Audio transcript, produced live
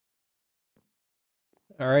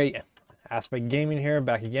Alright, Aspect Gaming here,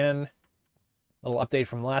 back again. Little update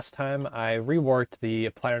from last time. I reworked the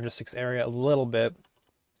Applied Logistics area a little bit.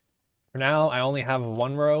 For now, I only have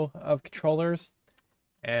one row of controllers,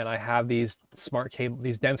 and I have these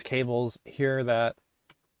these dense cables here that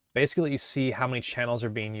basically you see how many channels are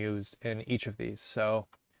being used in each of these. So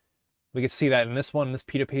we can see that in this one, this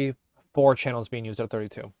P2P, 4 channels being used out of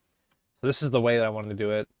 32. So this is the way that I wanted to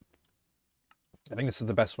do it. I think this is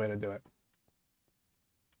the best way to do it.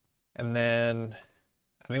 And then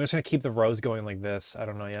I think I'm just going to keep the rows going like this. I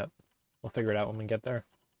don't know yet. We'll figure it out when we get there.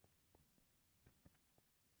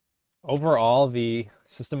 Overall, the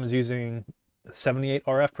system is using 78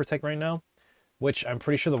 RF per tick right now, which I'm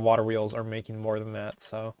pretty sure the water wheels are making more than that.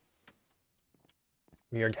 So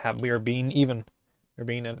we are being even. We're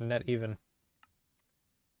being net even.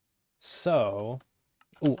 So,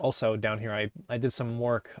 also down here, I did some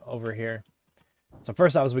work over here. So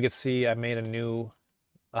first, as we could see, I made a new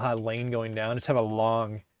lane going down. I just have a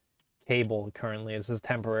long cable currently. This is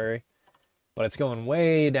temporary, but it's going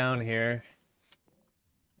way down here.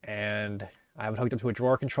 And I have it hooked up to a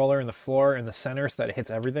drawer controller in the floor in the center so that it hits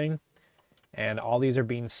everything. And all these are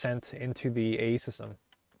being sent into the AE system.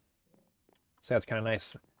 So that's kind of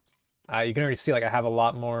nice. You can already see like I have a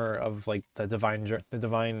lot more of like the divine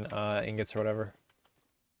ingots or whatever.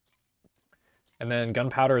 And then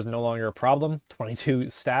gunpowder is no longer a problem. 22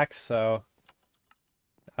 stacks, so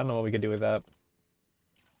I don't know what we could do with that.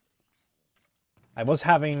 I was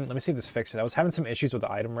having, let me see if this fixed it. I was having some issues with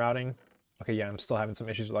the item routing. Okay, yeah, I'm still having some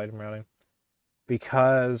issues with item routing.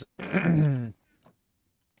 Because some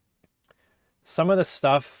of the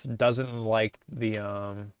stuff doesn't like the,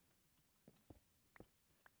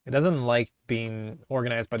 it doesn't like being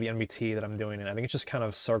organized by the NBT that I'm doing it. I think it's just kind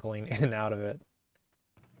of circling in and out of it.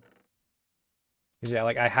 Yeah,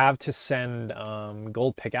 like I have to send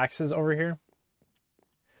gold pickaxes over here.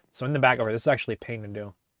 So in the back over, this is actually a pain to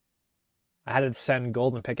do. I had to send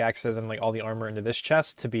golden pickaxes and like all the armor into this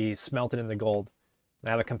chest to be smelted into gold. And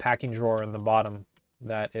I have a compacting drawer in the bottom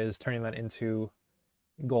that is turning that into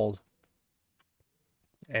gold.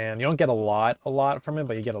 And you don't get a lot from it,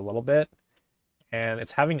 but you get a little bit. And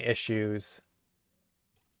it's having issues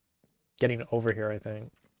getting over here, I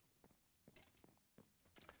think.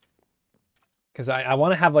 Because I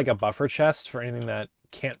want to have like a buffer chest for anything that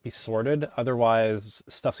can't be sorted. Otherwise,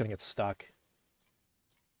 stuff's going to get stuck.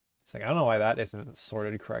 It's like, I don't know why that isn't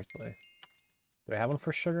sorted correctly. Do I have one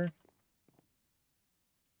for sugar?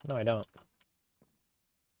 No, I don't.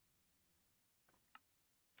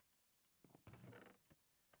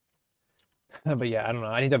 But yeah, I don't know.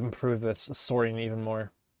 I need to improve this sorting even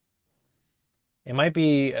more. It might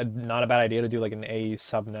be not a bad idea to do like an AE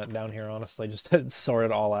subnet down here, honestly, just to sort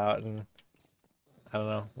it all out. And I don't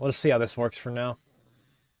know. We'll just see how this works for now.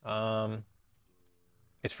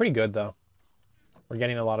 It's pretty good, though. We're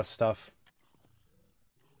getting a lot of stuff.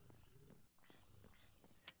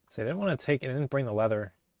 So I didn't want to take it. I didn't bring the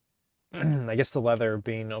leather. I guess the leather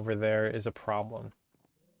being over there is a problem.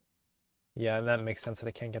 Yeah, that makes sense that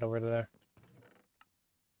I can't get over to there.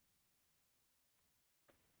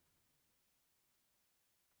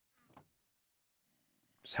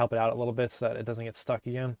 Just help it out a little bit so that it doesn't get stuck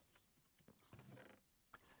again.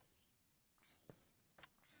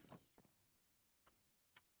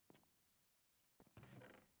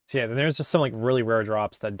 So yeah, then there's just some like really rare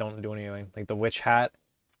drops that don't do anything. Like the witch hat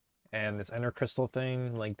and this ender crystal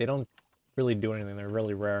thing. Like they don't really do anything. They're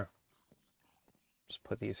really rare. Just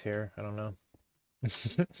put these here. I don't know.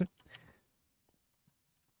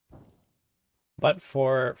 But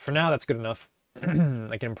for now, that's good enough. I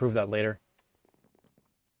can improve that later.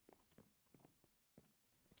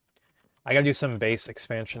 I gotta do some base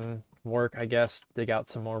expansion work, I guess. Dig out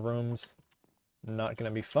some more rooms. Not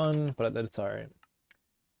gonna be fun, but it's alright.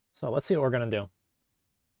 So let's see what we're gonna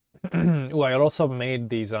do. Ooh, I also made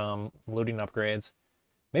these looting upgrades.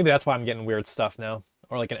 Maybe that's why I'm getting weird stuff now.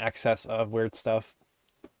 Or like an excess of weird stuff.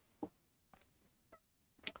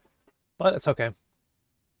 But it's okay.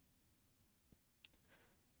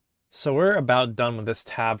 So we're about done with this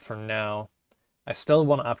tab for now. I still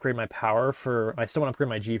want to upgrade my power I still want to upgrade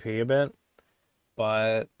my GP a bit.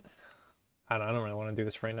 But I don't really want to do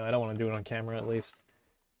this right now. I don't want to do it on camera at least.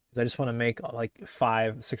 I just want to make like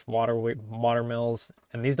 5, 6 water mills,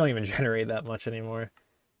 and these don't even generate that much anymore.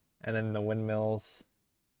 And then the windmills.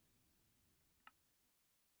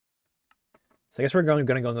 So I guess we're going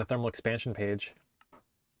to go to the thermal expansion page.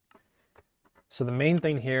 So the main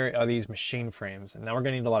thing here are these machine frames, and now we're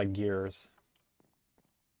going to need a lot of gears.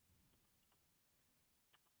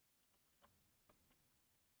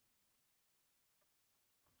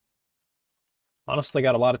 Honestly,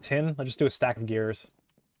 got a lot of tin. I'll just do a stack of gears.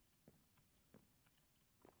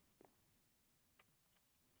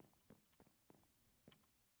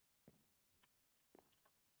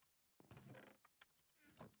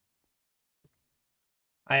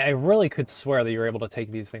 I really could swear that you're able to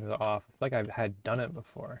take these things off. Like I had done it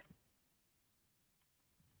before.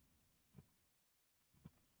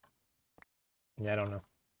 Yeah, I don't know.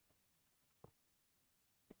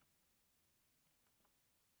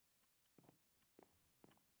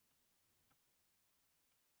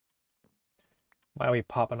 Why are we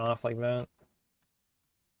popping off like that?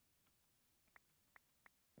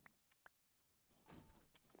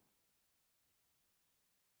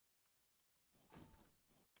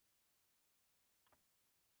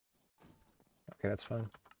 Okay, that's fine.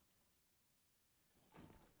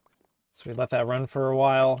 So we let that run for a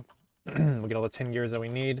while. We get all the tin gears that we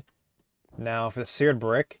need. Now for the seared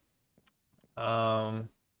brick. So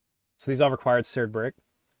these all required seared brick.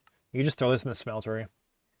 You can just throw this in the smeltery.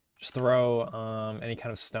 Just throw any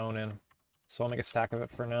kind of stone in. So I'll make a stack of it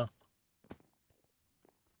for now.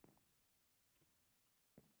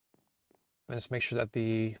 And just make sure that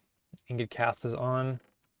the ingot cast is on.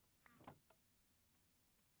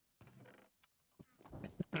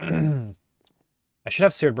 I should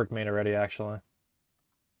have seared brick made already, actually.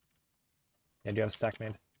 Yeah, I do have a stack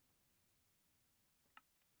made.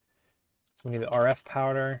 So we need the RF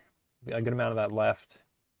powder. A good amount of that left.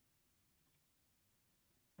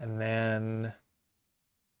 And then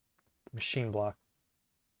machine block.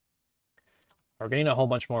 We're getting a whole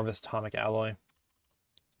bunch more of this atomic alloy.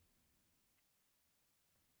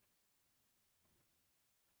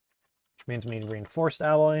 Which means we need reinforced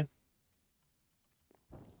alloy.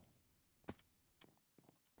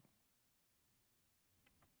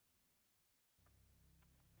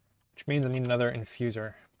 Which means I need another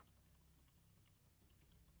infuser.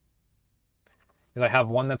 Because I have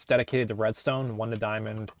one that's dedicated to redstone, one to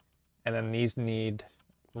diamond, and then these need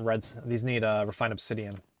refined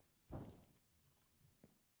obsidian.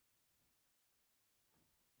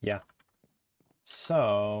 Yeah.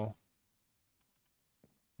 So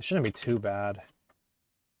it shouldn't be too bad.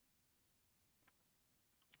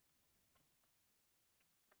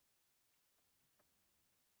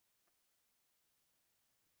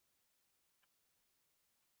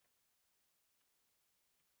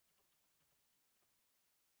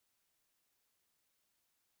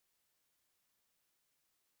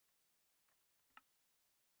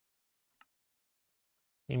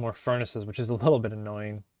 Need more furnaces, which is a little bit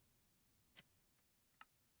annoying.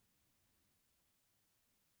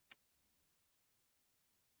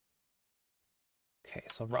 Okay,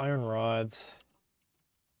 so iron rods.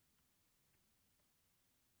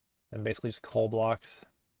 And basically just coal blocks.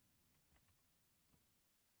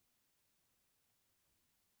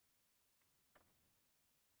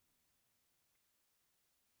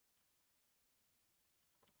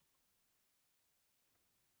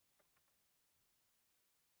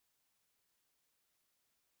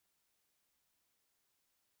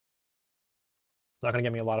 It's not going to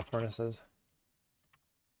get me a lot of furnaces.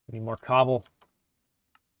 We need more cobble.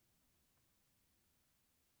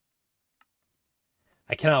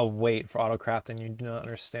 I cannot wait for auto crafting. You do not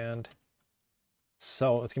understand.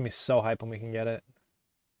 So it's going to be so hype when we can get it.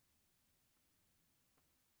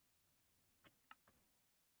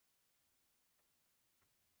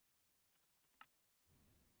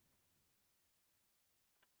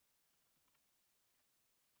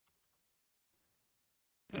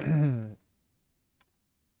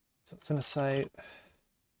 So sinacite.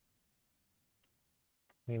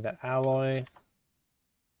 Need that alloy.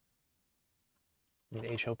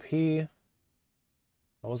 Need HOP.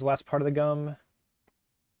 What was the last part of the gum?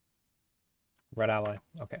 Red alloy.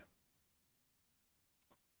 Okay.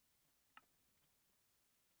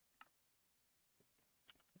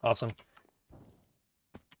 Awesome.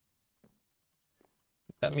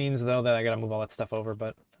 That means, though, that I gotta move all that stuff over,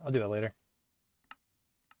 but I'll do that later.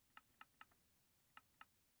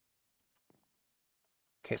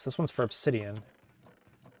 Okay, so this one's for obsidian.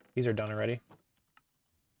 These are done already.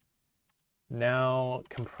 Now,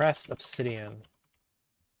 compressed obsidian.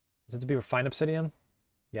 Is it to be refined obsidian?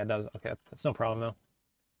 Yeah, it does. Okay, that's no problem, though.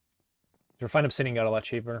 The refined obsidian got a lot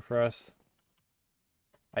cheaper for us.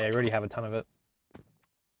 I already have a ton of it.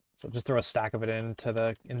 So just throw a stack of it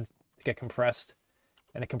to get compressed.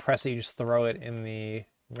 And to compress it, you just throw it in the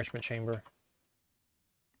enrichment chamber.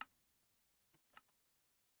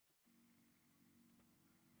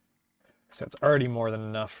 So it's already more than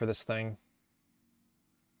enough for this thing.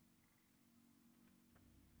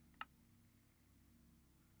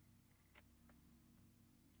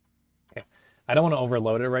 Okay. I don't want to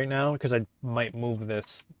overload it right now because I might move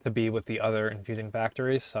this to be with the other infusing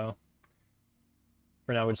factories, so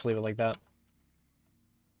for now we just leave it like that.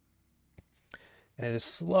 And it is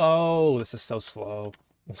slow. This is so slow.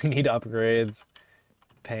 We need upgrades.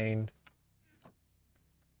 Pain.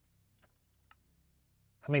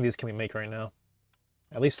 How many of these can we make right now?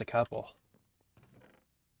 At least a couple.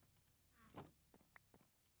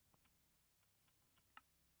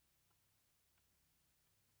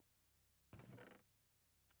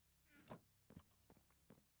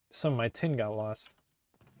 Some of my tin got lost.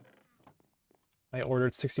 I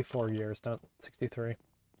ordered 64 gears, not 63.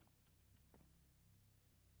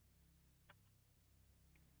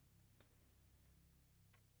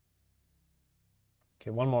 Okay,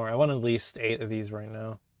 one more. I want at least 8 of these right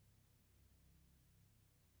now.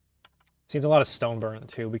 Seems a lot of stone burnt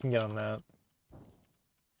too. We can get on that.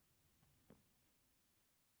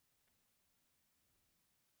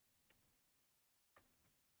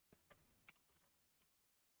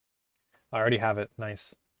 I already have it.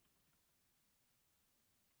 Nice.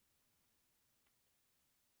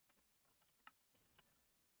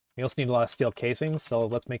 We also need a lot of steel casings, so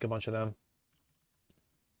let's make a bunch of them.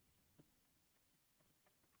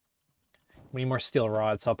 We need more steel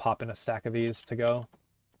rods, so I'll pop in a stack of these to go.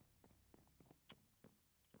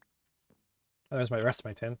 Oh, there's my rest of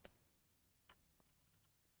my tin.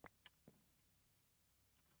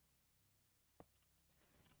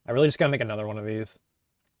 I really just gotta make another one of these.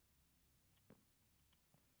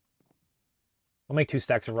 I'll make 2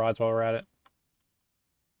 stacks of rods while we're at it.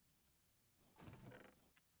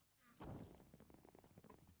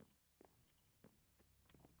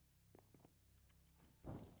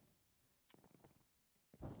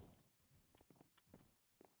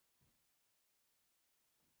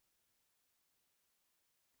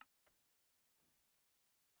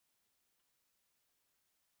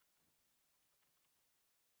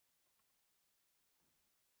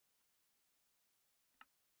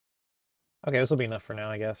 Okay, this will be enough for now,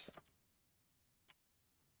 I guess.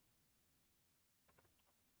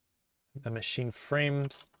 The machine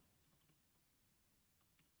frames.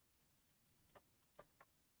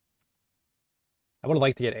 I would have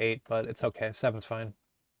liked to get 8, but it's okay. 7's fine.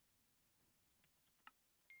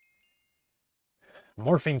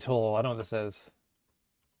 Morphing tool. I don't know what this is.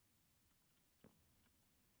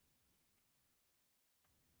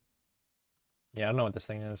 Yeah, I don't know what this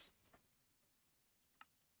thing is.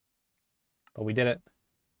 But we did it.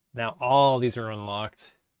 Now all these are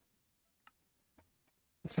unlocked.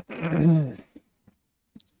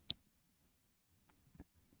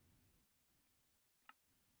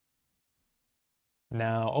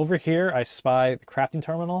 Now over here, I spy the crafting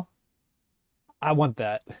terminal. I want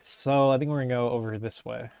that. So I think we're gonna go over this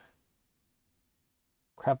way.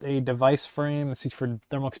 Craft a device frame. This is for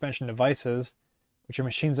thermal expansion devices, which are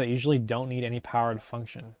machines that usually don't need any power to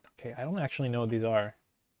function. Okay, I don't actually know what these are.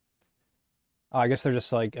 Oh, I guess they're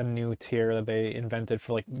just like a new tier that they invented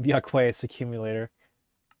for like the Aqueous accumulator.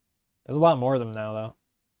 There's a lot more of them now, though.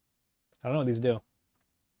 I don't know what these do.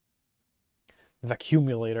 The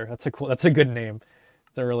accumulator. That's a good name.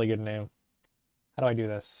 It's a really good name. How do I do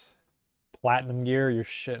this? Platinum gear? You're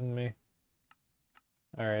shitting me.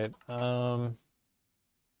 Alright,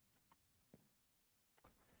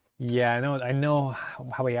 yeah, I know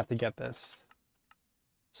how we have to get this.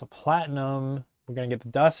 So platinum, we're gonna get the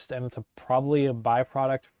dust, and it's probably a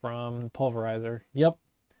byproduct from pulverizer. Yep.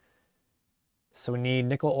 So we need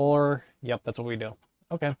nickel ore. Yep, that's what we do.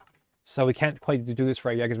 Okay. So we can't quite do this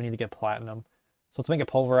right yet because we need to get platinum. So let's make a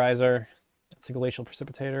pulverizer. It's a glacial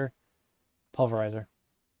precipitator. Pulverizer.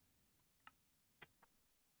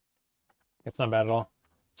 It's not bad at all.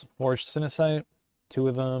 It's a forged sinusite. 2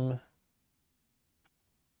 of them.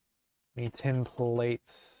 We need tin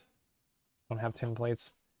plates. Don't have tin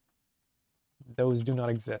plates. Those do not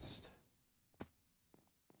exist.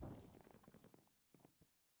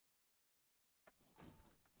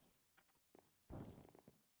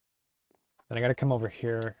 Then I gotta come over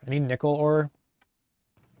here. I need nickel ore.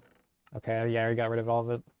 Okay, yeah, I got rid of all of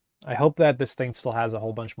it. I hope that this thing still has a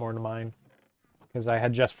whole bunch more to mine. Because I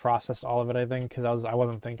had just processed all of it, I think, because I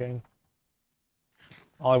wasn't thinking.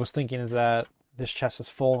 All I was thinking is that this chest is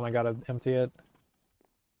full and I gotta empty it.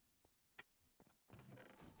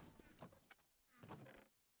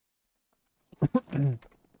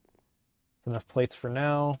 It's enough plates for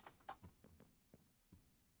now.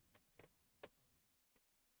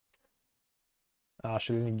 Oh,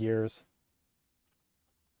 should we need gears?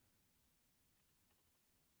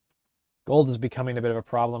 Gold is becoming a bit of a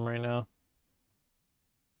problem right now.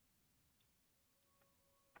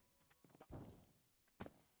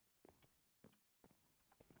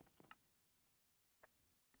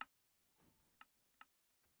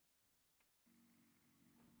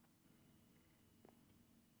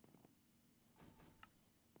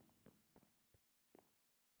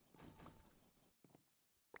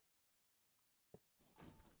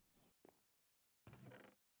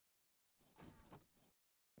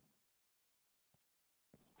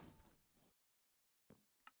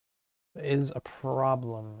 is a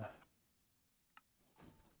problem.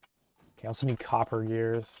 Okay, I also need copper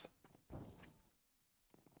gears.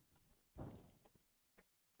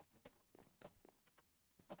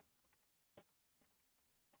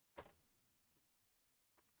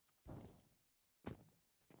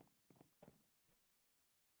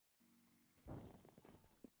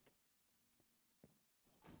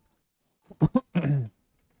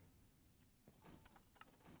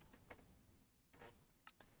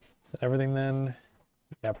 Is that everything then?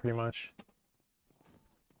 Yeah, pretty much.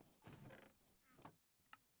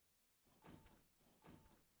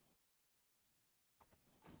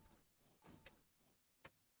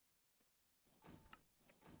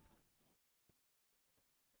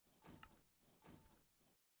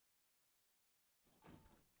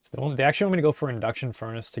 So they actually want me to go for induction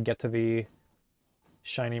furnace to get to the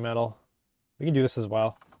shiny metal. We can do this as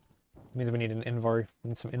well. It means we need an Invar, we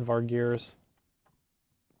need some Invar gears.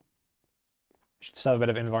 Should still have a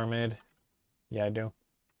bit of Invar made. Yeah, I do.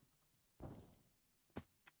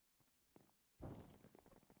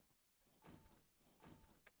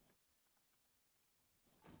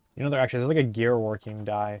 You know, there's like a gear working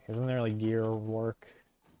die. Isn't there like gear work?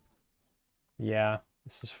 Yeah,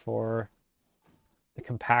 this is for the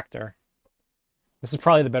compactor. This is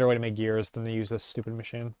probably the better way to make gears than to use this stupid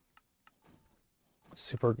machine.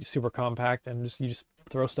 Super compact, and you just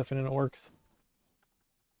throw stuff in and it works.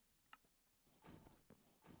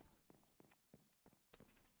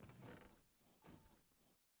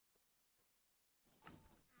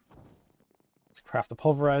 Let's craft the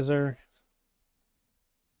pulverizer.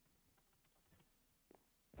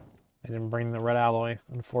 I didn't bring the red alloy,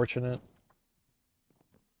 unfortunate.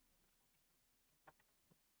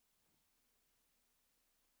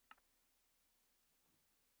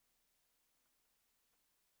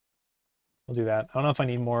 We'll do that. I don't know if I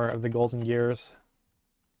need more of the golden gears.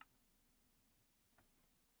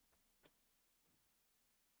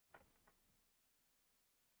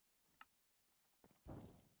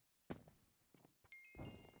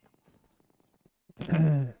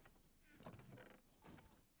 Okay,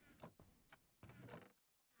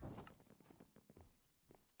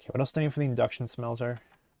 what else do I need for the induction smelter?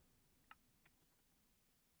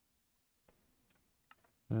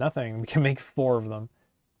 Nothing. We can make 4 of them.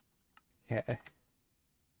 Okay.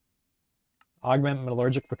 Augment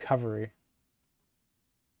metallurgic recovery.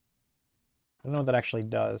 I don't know what that actually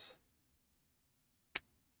does.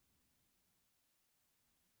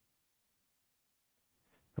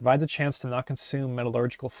 Provides a chance to not consume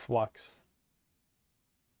metallurgical flux.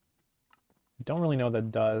 Don't really know what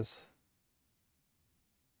that does.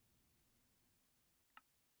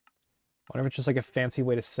 I wonder if it's just like a fancy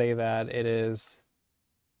way to say that it is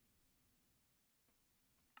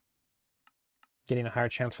getting a higher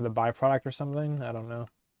chance for the byproduct or something. I don't know.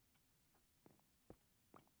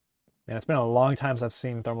 Man, it's been a long time since I've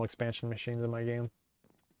seen thermal expansion machines in my game.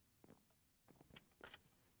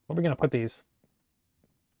 Where are we going to put these?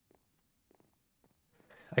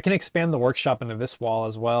 I can expand the workshop into this wall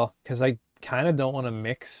as well, because I kind of don't want to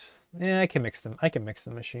mix. Yeah, I can mix them. I can mix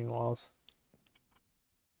the machine walls.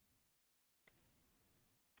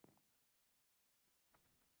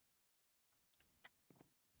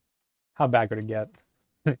 How bad could it get?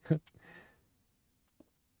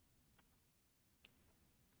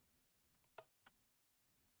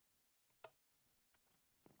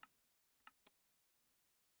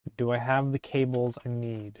 Do I have the cables I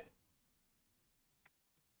need?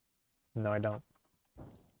 No, I don't.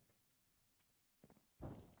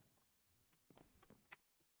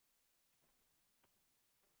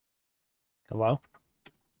 Hello?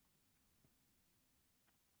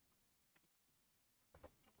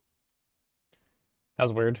 That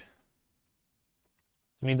was weird. So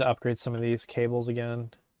we need to upgrade some of these cables again.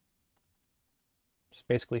 Just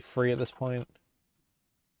basically free at this point.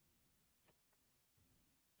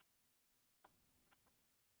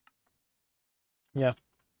 Yeah,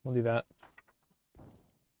 we'll do that.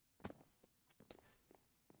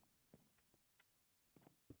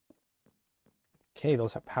 Okay,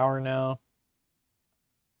 those have power now.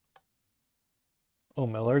 Oh,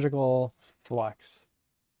 metallurgical flux.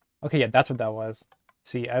 Okay, yeah, that's what that was.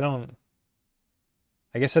 See, I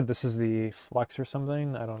guess that this is the flux or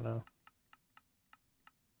something. I don't know.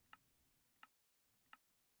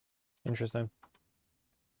 Interesting.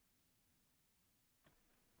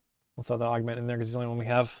 We'll throw the augment in there because it's the only one we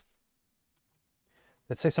have.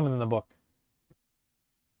 Let's say something in the book.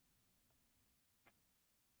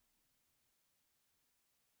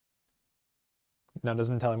 No, it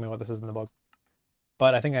doesn't tell me what this is in the book.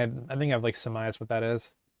 But I think I've like surmised what that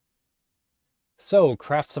is. So,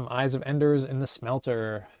 craft some Eyes of Enders in the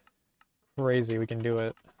smelter. crazy we can do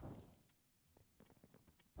it.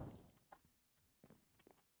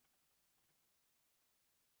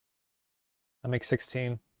 I make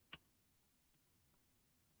 16.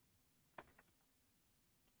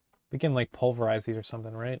 We can like pulverize these or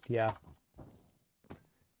something, right? Yeah.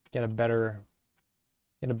 Get a better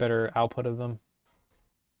output of them.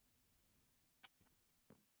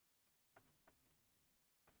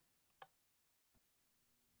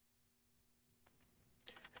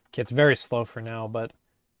 Okay, it's very slow for now, but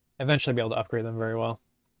eventually be able to upgrade them very well.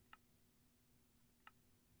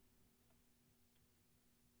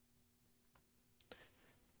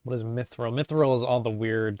 What is mithril? Mithril is all the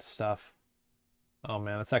weird stuff. Oh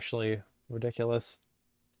man, that's actually ridiculous.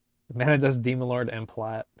 Mana does Demon Lord and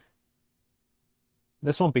Plat.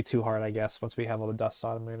 This won't be too hard, I guess, once we have all the dust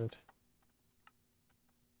automated.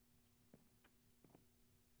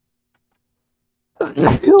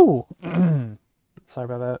 Sorry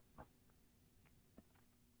about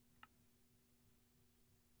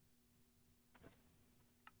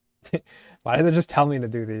that. Why did they just tell me to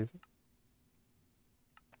do these?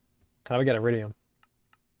 How do we get iridium?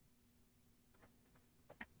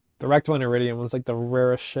 The Rect 1 iridium was like the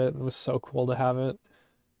rarest shit. It was so cool to have it.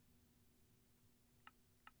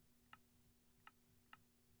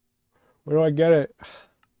 Where do I get it?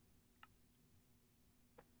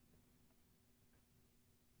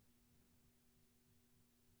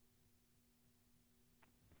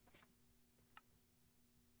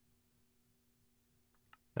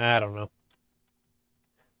 I don't know.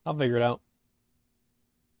 I'll figure it out.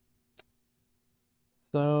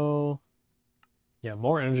 So, yeah,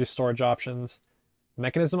 more energy storage options.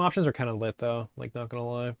 Mechanism options are kind of lit though, like not gonna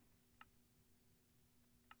lie.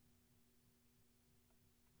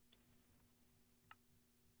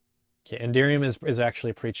 Okay, Enderium is actually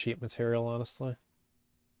a pretty cheap material, honestly.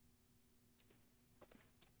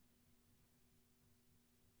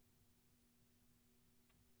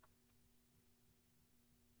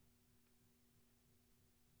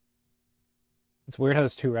 It's weird how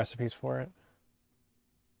there's two recipes for it. I'm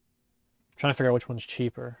trying to figure out which one's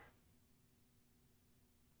cheaper.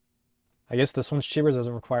 I guess this one's cheaper, it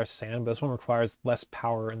doesn't require sand, but this one requires less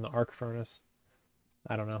power in the arc furnace.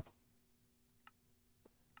 I don't know.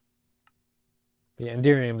 But yeah,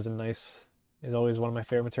 Enderium is always one of my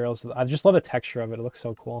favorite materials. I just love the texture of it. It looks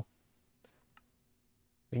so cool.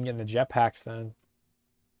 We can get in the jetpacks then.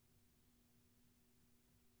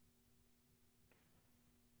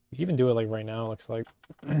 You can even do it like right now, it looks like.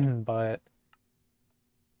 But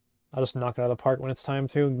I'll just knock it out of the park when it's time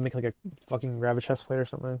to. Make like a fucking rabbit chest plate or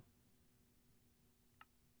something.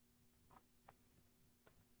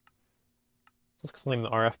 Let's claim the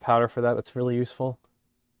RF powder for that. That's really useful.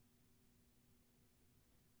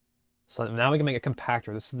 So now we can make a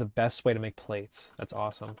compactor. This is the best way to make plates. That's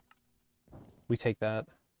awesome. We take that.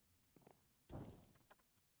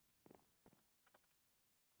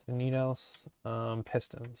 Do we need else?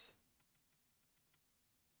 Pistons.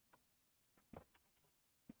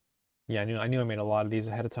 Yeah, I knew I made a lot of these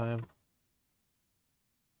ahead of time.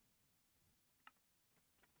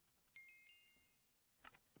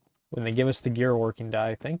 When they give us the gear working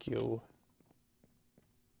die, thank you.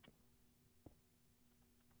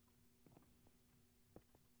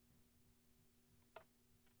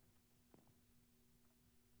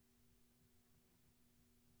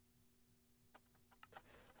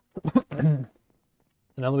 So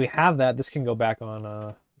now that we have that, this can go back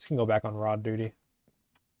on rod duty.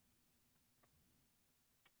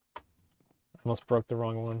 I almost broke the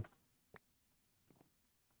wrong one.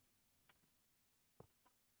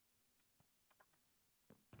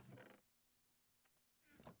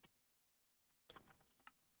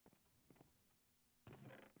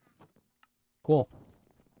 Cool.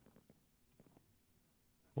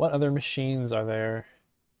 What other machines are there?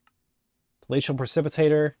 Glacial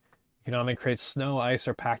precipitator. You can only create snow, ice,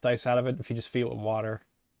 or packed ice out of it if you just feed it with water.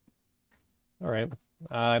 All right.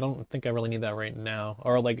 I don't think I really need that right now,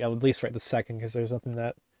 or like at least right this second, because there's nothing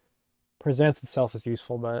that presents itself as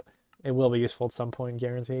useful, but it will be useful at some point,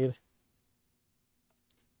 guaranteed.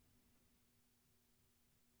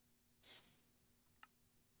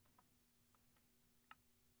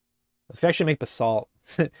 Let's actually make the salt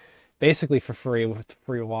basically for free with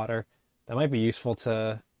free water. That might be useful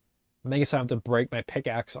to make it so I don't have to break my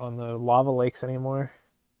pickaxe on the lava lakes anymore.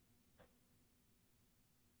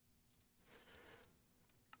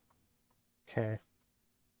 Okay.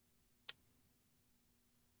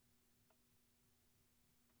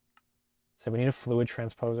 So we need a fluid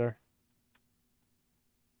transposer.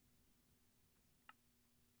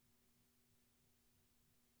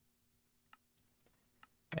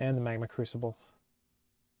 And the magma crucible.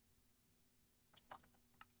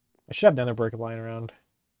 I should have nether brick lying around.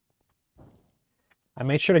 I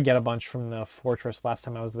made sure to get a bunch from the fortress last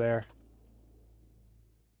time I was there.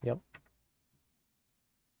 Yep.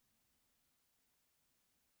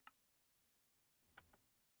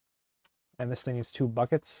 And this thing needs 2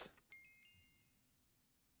 buckets.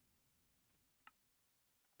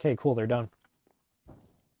 Okay, cool, they're done.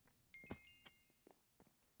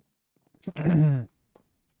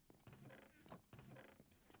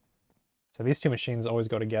 So these 2 machines always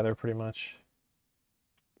go together pretty much.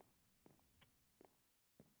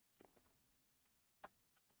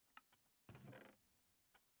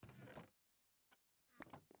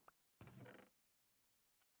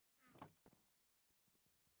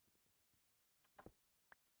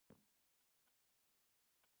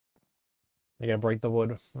 I gotta break the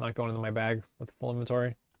wood. I'm not going into my bag with full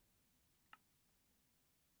inventory.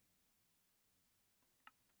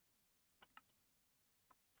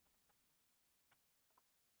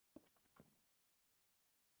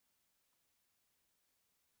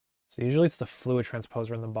 So usually it's the fluid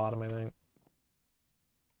transposer in the bottom, I think.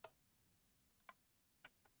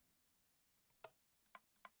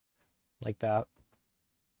 Like that.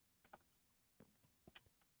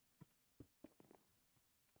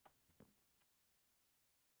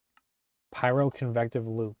 Pyroconvective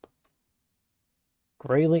loop.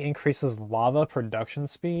 Greatly increases lava production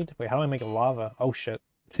speed. Wait, how do I make lava? Oh shit.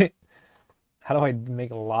 How do I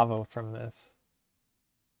make lava from this?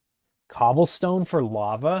 Cobblestone for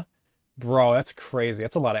lava? Bro, that's crazy.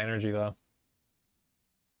 That's a lot of energy though.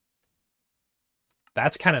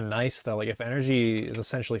 That's kind of nice though. Like if energy is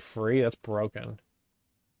essentially free, that's broken.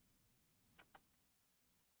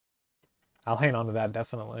 I'll hang on to that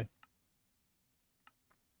definitely.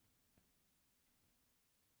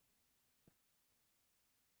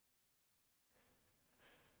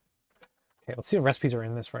 Okay, let's see what recipes are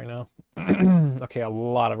in this right now. Okay, a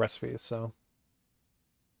lot of recipes, so.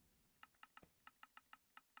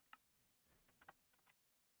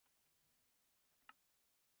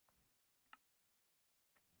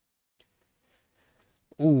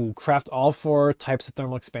 Ooh, craft all 4 types of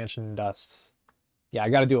thermal expansion dusts. Yeah, I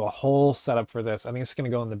gotta do a whole setup for this. I think it's gonna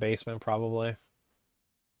go in the basement probably.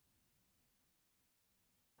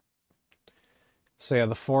 So yeah,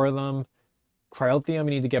 the 4 of them. Cryothium,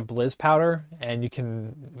 you need to get blizz powder, and you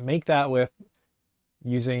can make that with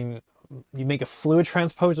using, you make a fluid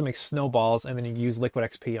transposer to make snowballs, and then you use liquid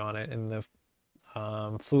XP on it in the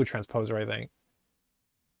fluid transposer, I think.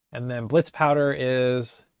 And then blitz powder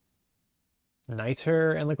is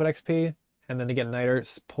niter and liquid XP, and then to get niter,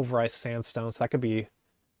 pulverized sandstone, so that could be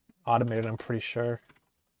automated, I'm pretty sure.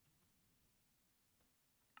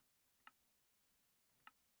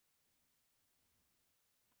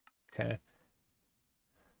 Okay.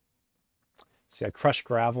 So yeah, crush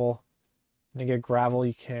gravel. To get gravel,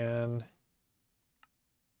 you can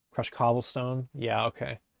crush cobblestone. Yeah,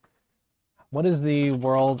 okay. What is the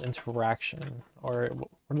world interaction? Or what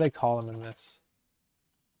do they call them in this?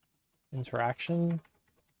 Interaction?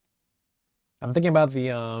 I'm thinking about the,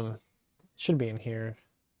 it should be in here.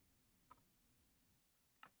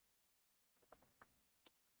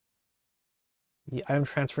 The item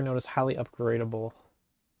transfer node is highly upgradable.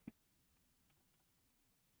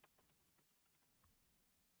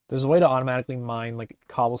 There's a way to automatically mine like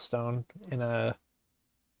cobblestone in a,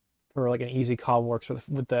 for like an easy cobbleworks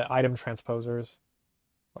with the item transposers.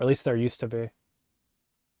 Or at least there used to be.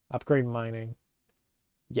 Upgrade mining.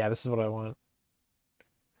 Yeah, this is what I want.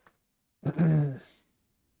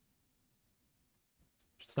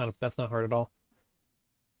 That's not hard at all.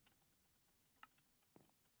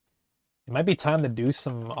 It might be time to do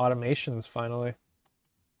some automations finally.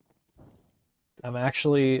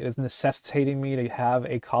 It's necessitating me to have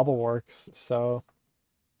a cobbleworks, so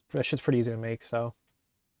that shit's pretty easy to make, so.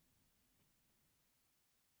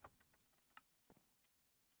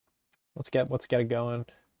 Let's get it going.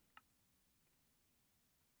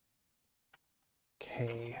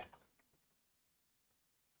 Okay.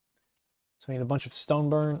 So I need a bunch of stone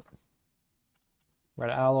burnt, red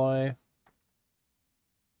alloy.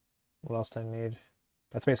 What else do I need?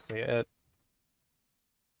 That's basically it.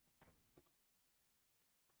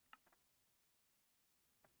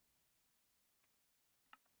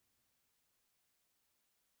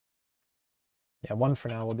 Yeah, 1 for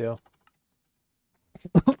now will do.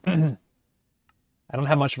 I don't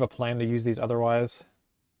have much of a plan to use these otherwise.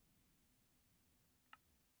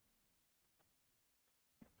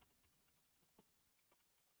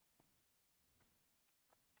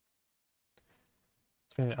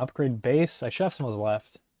 So we need an upgrade base. I should have some of those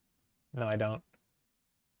left. No, I don't.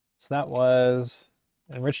 So that was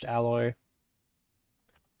enriched alloy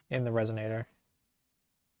in the resonator.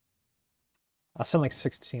 I'll send like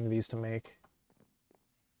 16 of these to make.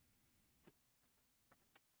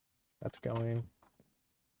 That's going.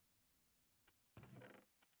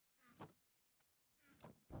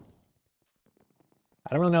 I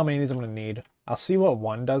don't really know how many of these I'm going to need. I'll see what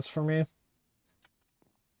one does for me.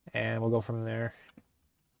 And we'll go from there.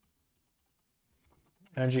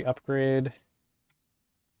 Energy upgrade.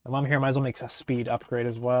 And while I'm here, I might as well make a speed upgrade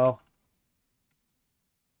as well.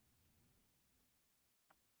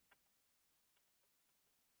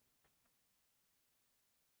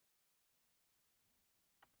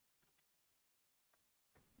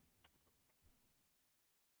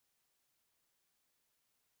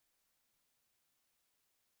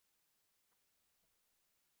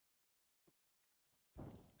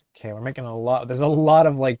 Okay, we're making a lot. There's a lot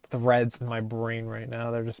of like threads in my brain right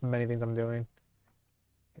now. There are just many things I'm doing.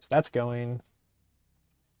 So that's going.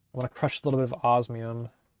 I want to crush a little bit of osmium.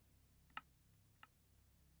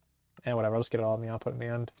 And whatever, I'll just get it all in the output in the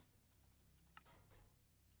end.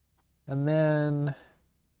 And then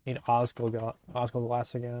need Osgil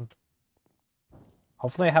glass again.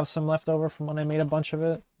 Hopefully I have some left over from when I made a bunch of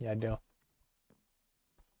it. Yeah, I do.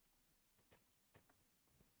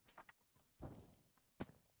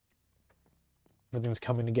 Everything's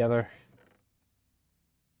coming together.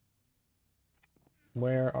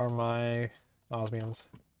 Where are my osmiums?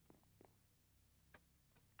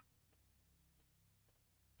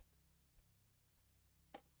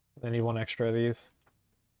 I need one extra of these.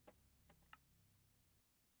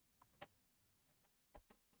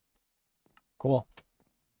 Cool.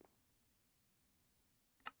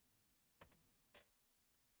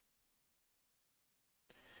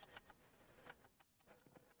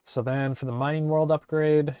 So then for the mining world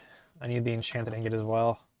upgrade, I need the enchanted ingot as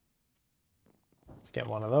well. Let's get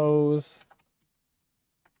one of those.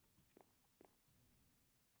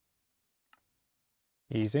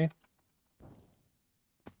 Easy.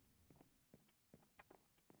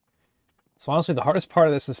 So honestly, the hardest part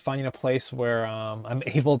of this is finding a place where I'm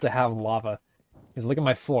able to have lava. Because look at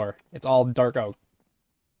my floor. It's all dark oak.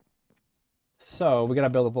 So we gotta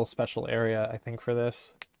build a little special area, I think, for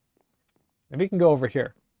this. Maybe we can go over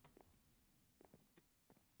here.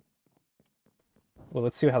 Well,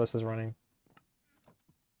 let's see how this is running.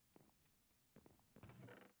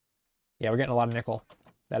 Yeah, we're getting a lot of nickel.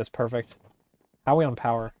 That is perfect. How are we on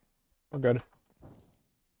power? We're good.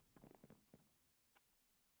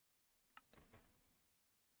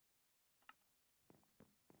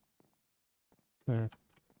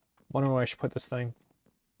 Wondering where I should put this thing.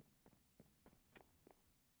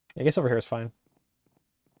 I guess over here is fine.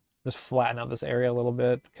 Just flatten out this area a little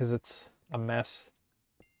bit because it's a mess.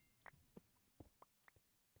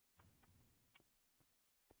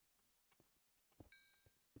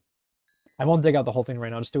 I won't dig out the whole thing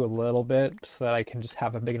right now. Just do a little bit so that I can just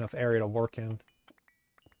have a big enough area to work in.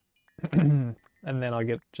 And then I'll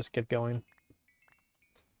just get going.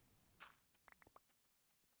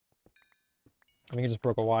 I think I just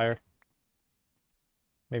broke a wire.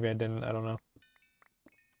 Maybe I didn't. I don't know.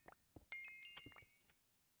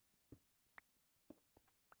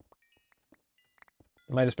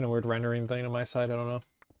 It might have just been a weird rendering thing on my side. I don't know.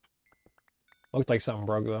 Looked like something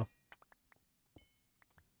broke though.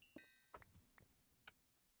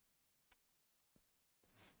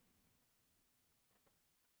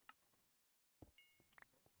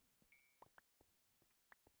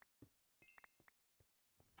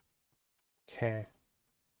 Okay.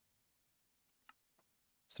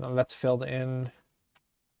 So now that's filled in.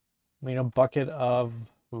 I mean, a bucket of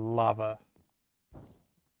lava.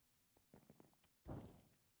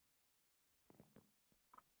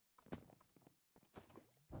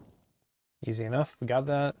 Easy enough. We got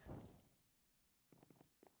that.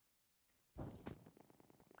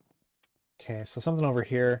 Okay, so something over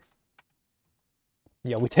here.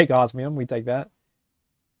 Yeah, we take osmium. We take that.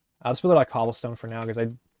 I'll just put it on cobblestone for now because I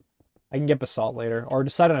can get basalt later. Or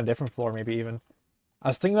decide on a different floor maybe even. I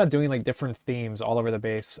was thinking about doing like different themes all over the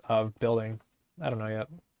base of building. I don't know yet.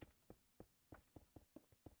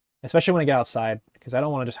 Especially when I get outside, because I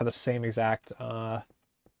don't want to just have the same exact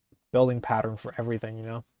building pattern for everything, you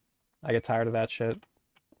know? I get tired of that shit.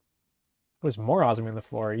 There's more osmium on the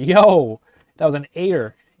floor. Yo! That was an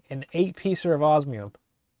 8-er. An 8-piecer of osmium.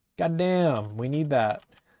 God damn, we need that.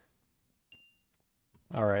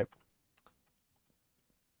 Alright.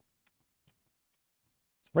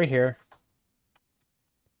 Right here.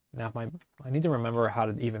 Now I need to remember how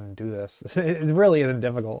to even do this. It really isn't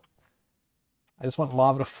difficult. I just want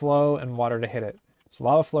lava to flow and water to hit it. So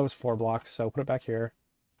lava flow is 4 blocks, so put it back here.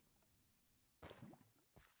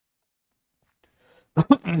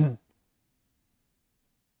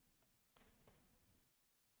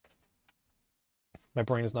 My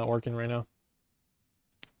brain is not working right now.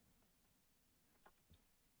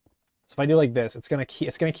 So if I do like this, it's gonna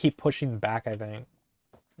keep pushing back, I think.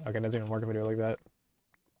 Okay, it doesn't even work if I do it like that.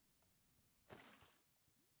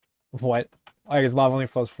 What? Oh, I guess lava only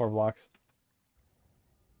flows 4 blocks.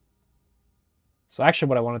 So actually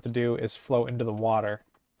what I wanted to do is flow into the water.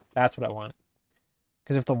 That's what I want.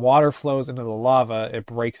 Because if the water flows into the lava, it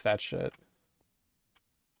breaks that shit.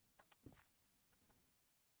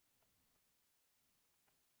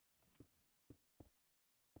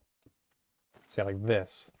 So yeah, like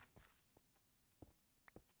this.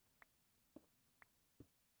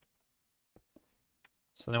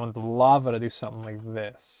 So now I want the lava to do something like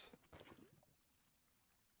this.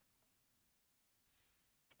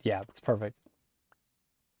 Yeah, that's perfect.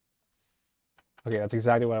 Okay, that's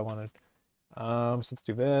exactly what I wanted. So let's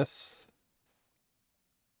do this.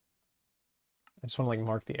 I just want to like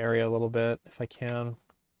mark the area a little bit if I can.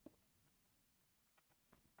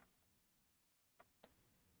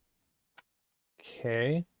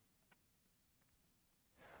 Okay.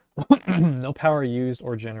 No power used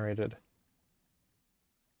or generated.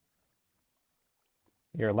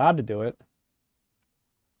 You're allowed to do it.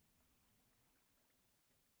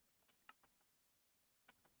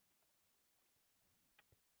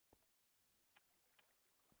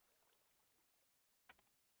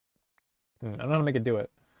 I don't know how to make it do it.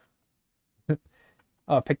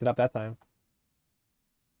 Oh, I picked it up that time.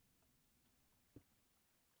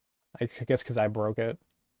 I guess because I broke it.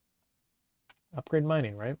 Upgrade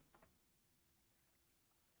mining, right?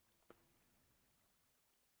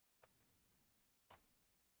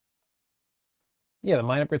 Yeah, the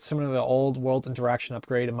mine upgrade's similar to the old world interaction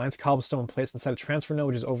upgrade. It mines cobblestone placed inside a transfer node,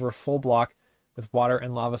 which is over a full block with water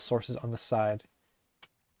and lava sources on the side.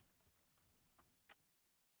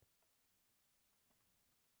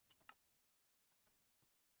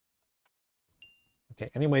 Okay,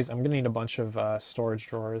 anyways, I'm gonna need a bunch of storage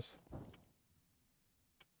drawers.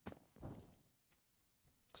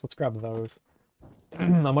 So let's grab those.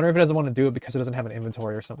 I'm wondering if it doesn't want to do it because it doesn't have an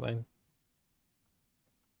inventory or something.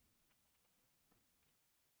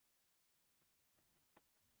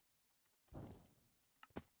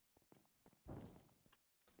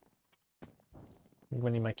 I'm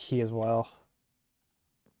gonna need my key as well.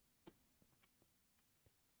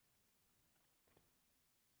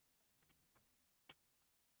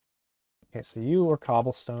 Okay, so you are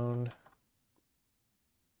cobblestone.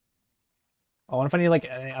 Oh, what if I need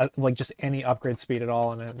like just any upgrade speed at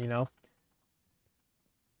all in it, you know?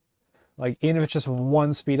 Like even if it's just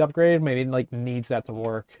one speed upgrade, maybe it like needs that to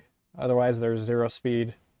work. Otherwise, there's 0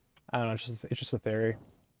 speed. I don't know. It's just a theory.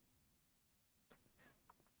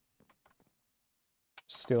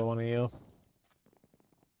 Steal one of you.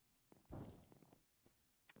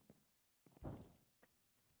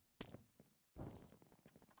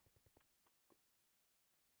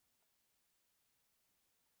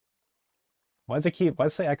 Why does it keep? Why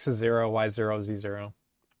does it say X is 0, Y 0, Z 0?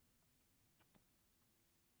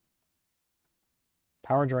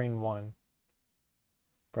 Power drain 1.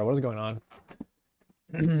 Bro, what is going on?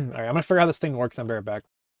 All right, I'm gonna figure out how this thing works. I'll be right back.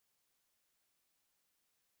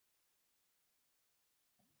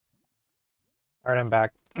 All right, I'm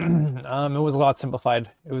back. It was a lot simplified.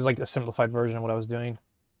 It was like a simplified version of what I was doing,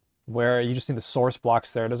 where you just need the source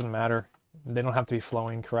blocks there. It doesn't matter. They don't have to be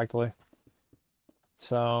flowing correctly.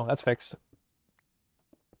 So that's fixed.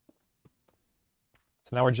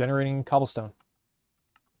 So now we're generating cobblestone.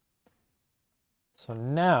 So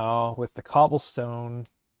now with the cobblestone,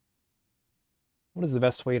 what is the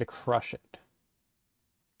best way to crush it?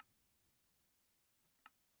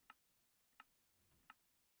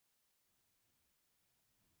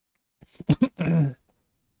 So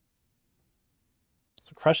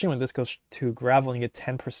crushing, when this goes to gravel, you get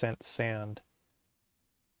 10% sand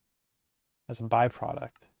as a byproduct.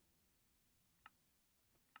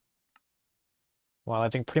 While I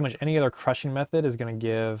think pretty much any other crushing method is going to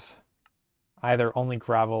give either only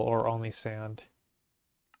gravel or only sand.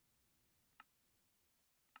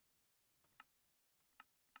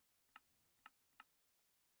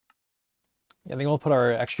 Yeah, I think we'll put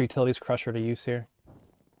our extra utilities crusher to use here.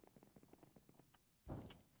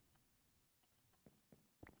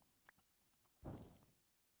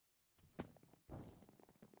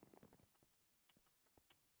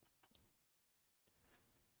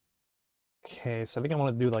 Okay, so I think I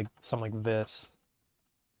want to do like something like this.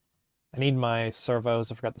 I need my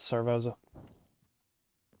servos. I forgot the servos.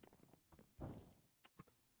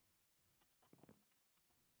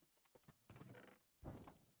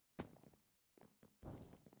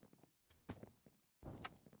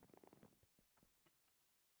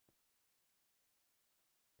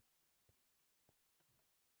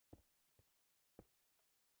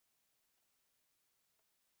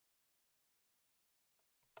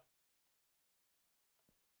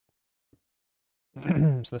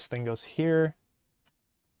 So this thing goes here.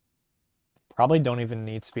 Probably don't even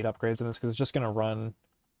need speed upgrades in this because it's just going to run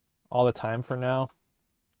all the time for now.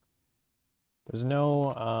 There's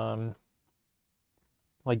no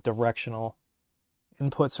like directional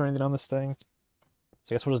inputs or anything on this thing.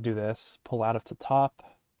 So I guess we'll just do this. Pull out of the top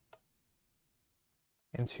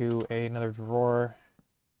into another drawer.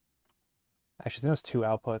 Actually, there's two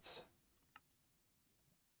outputs.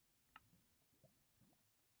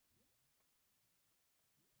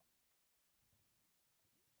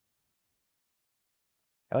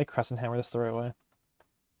 I like crescent hammer this the right way.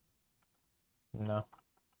 No.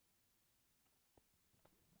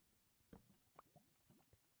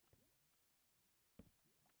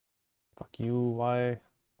 Fuck you, why?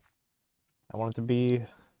 I want it to be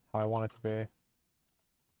how I want it to be.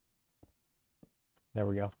 There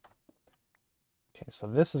we go. Okay, so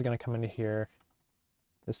this is going to come into here.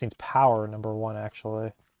 This needs power, number one,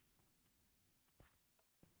 actually.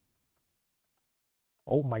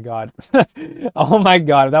 Oh my god. Oh my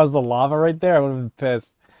god, if that was the lava right there, I would have been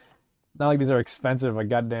pissed. Not like these are expensive, but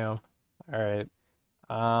goddamn. Alright.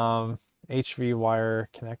 HV wire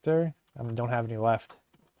connector. I don't have any left.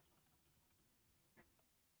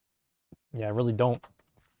 Yeah, I really don't.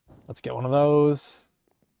 Let's get one of those.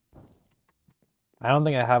 I don't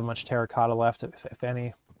think I have much terracotta left, if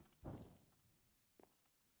any.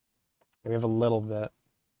 We have a little bit.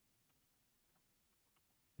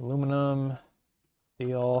 Aluminum,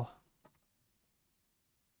 steel.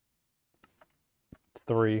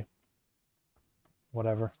 3.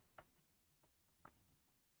 Whatever.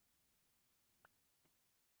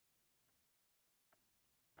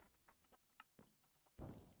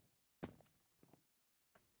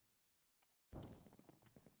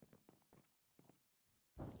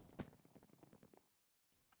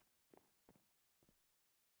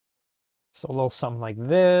 So a little something like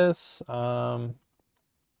this. Shit.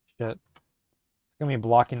 It's gonna be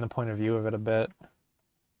blocking the point of view of it a bit.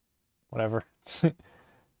 Whatever.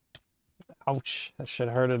 Ouch, that shit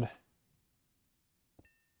hurted.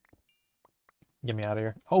 Get me out of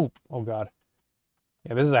here. Oh, oh god.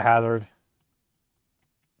 Yeah, this is a hazard.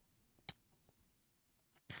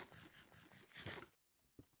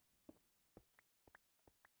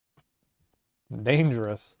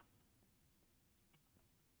 Dangerous.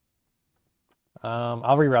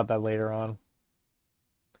 I'll reroute that later on.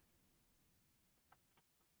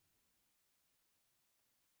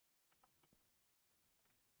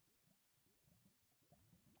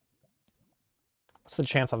 What's the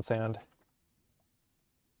chance on sand?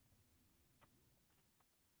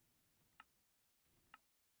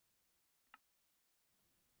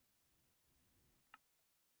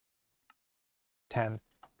 Ten.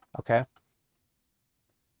 Okay.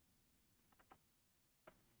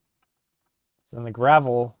 So then the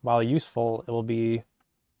gravel, while useful,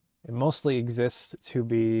 it mostly exists to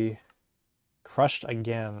be crushed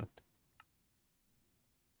again.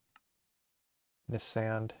 This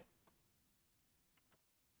sand.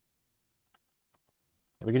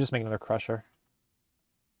 We could just make another crusher.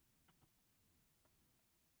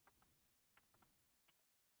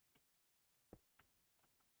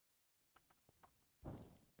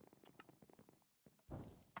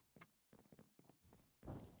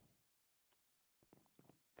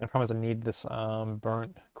 I promise I need this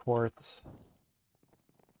burnt quartz.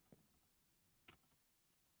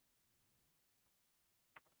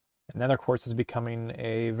 And nether quartz is becoming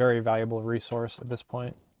a very valuable resource at this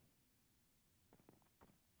point.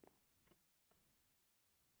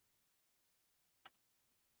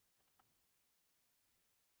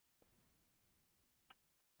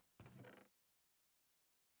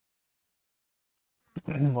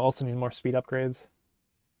 We'll also need more speed upgrades.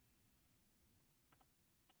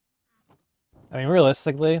 I mean,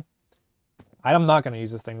 realistically, I'm not going to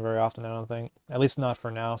use this thing very often, I don't think. At least not for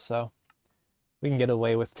now, so we can get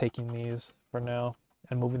away with taking these for now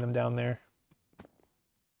and moving them down there.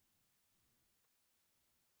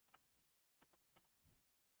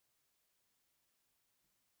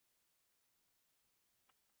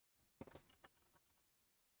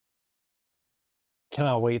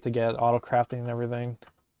 Cannot wait to get auto crafting and everything.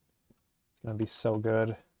 It's going to be so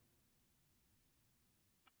good.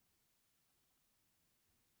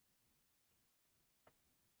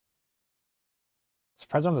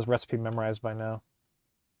 Surprised I have this recipe memorized by now.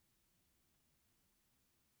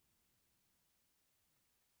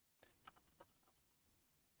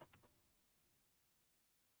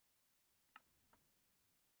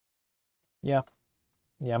 Yeah.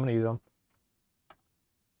 Yeah, I'm going to use them.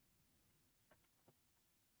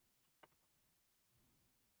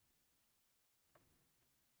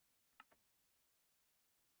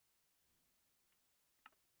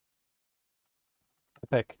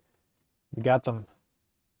 Epic. We got them.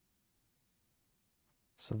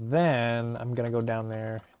 So then I'm gonna go down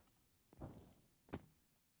there.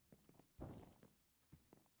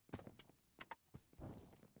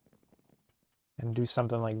 And do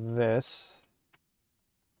something like this.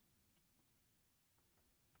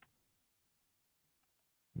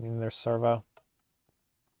 In their servo.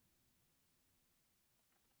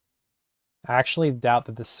 I actually doubt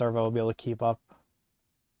that this servo will be able to keep up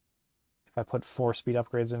if I put 4 speed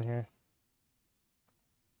upgrades in here.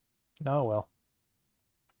 No, well.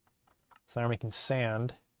 So now we're making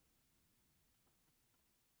sand.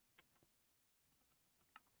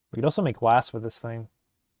 We could also make glass with this thing.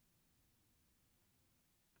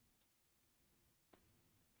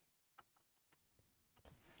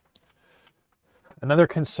 Another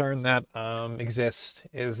concern that exists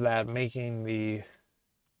is that making the...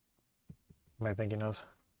 What am I thinking of?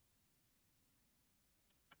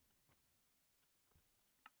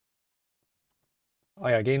 Oh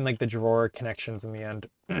yeah, getting like the drawer connections in the end.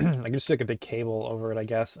 I can just stick a big cable over it, I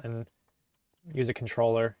guess, and use a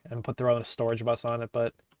controller and put their own storage bus on it,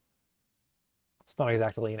 but it's not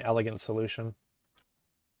exactly an elegant solution.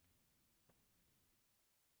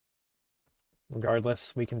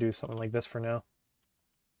 Regardless, we can do something like this for now.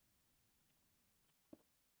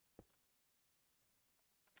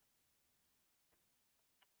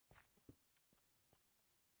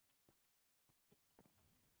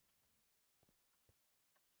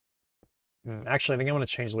 Actually, I think I want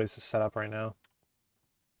to change the way this is set up right now.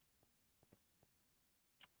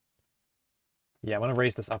 Yeah, I want to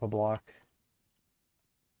raise this up a block.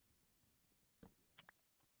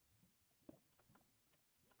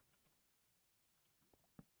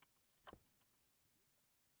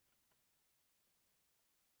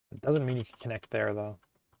 It doesn't mean you can connect there, though.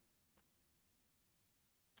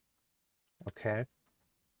 Okay.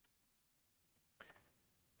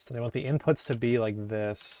 So they want the inputs to be like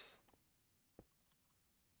this.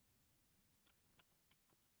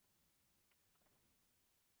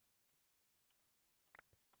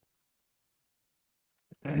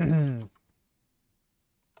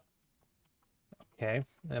 Okay,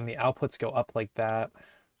 and the outputs go up like that.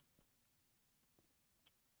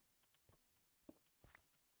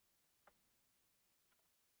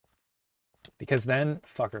 Because then,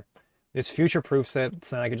 fucker, this future-proofs it,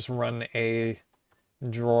 so then I could just run a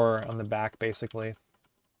drawer on the back, basically,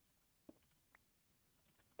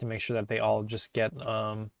 to make sure that they all just get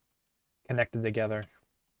connected together.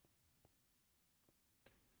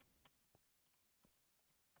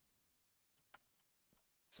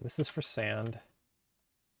 So this is for sand.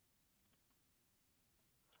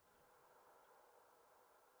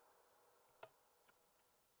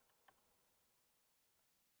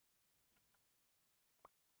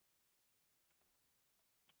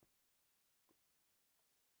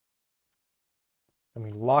 And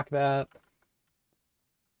we lock that.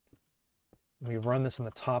 We run this on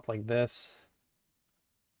the top like this.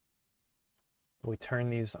 We turn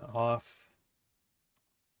these off.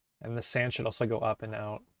 And the sand should also go up and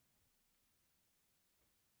out.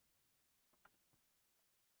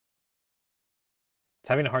 It's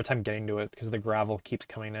having a hard time getting to it because the gravel keeps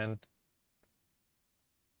coming in.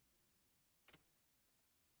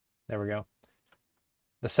 There we go.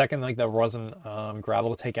 The second like there wasn't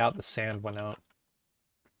gravel to take out, the sand went out.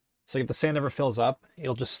 So if the sand ever fills up,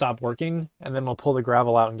 it'll just stop working, and then we'll pull the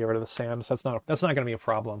gravel out and get rid of the sand. So that's not going to be a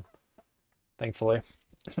problem, thankfully.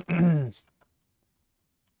 Okay,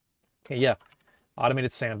 yeah,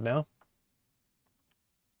 automated sand now.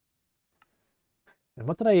 And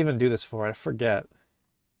what did I even do this for? I forget.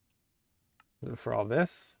 Is it for all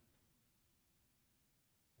this?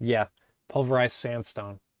 Yeah, pulverized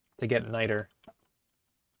sandstone to get niter.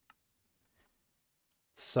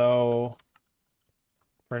 So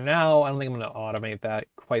for now, I don't think I'm going to automate that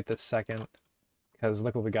quite this second, because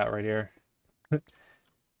look what we got right here.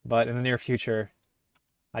 But in the near future,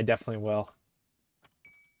 I definitely will.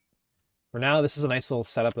 For now, this is a nice little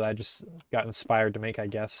setup that I just got inspired to make, I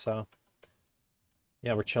guess. So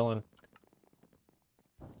yeah, we're chilling.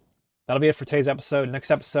 That'll be it for today's episode. Next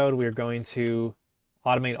episode, we are going to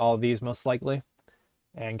automate all of these most likely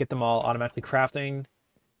and get them all automatically crafting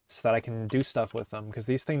so that I can do stuff with them, because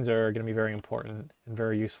these things are going to be very important and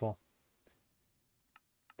very useful.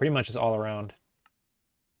 Pretty much is all around.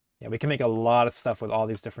 Yeah, we can make a lot of stuff with all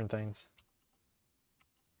these different things.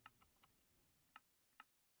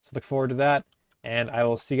 So look forward to that, and I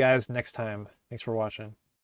will see you guys next time. Thanks for watching.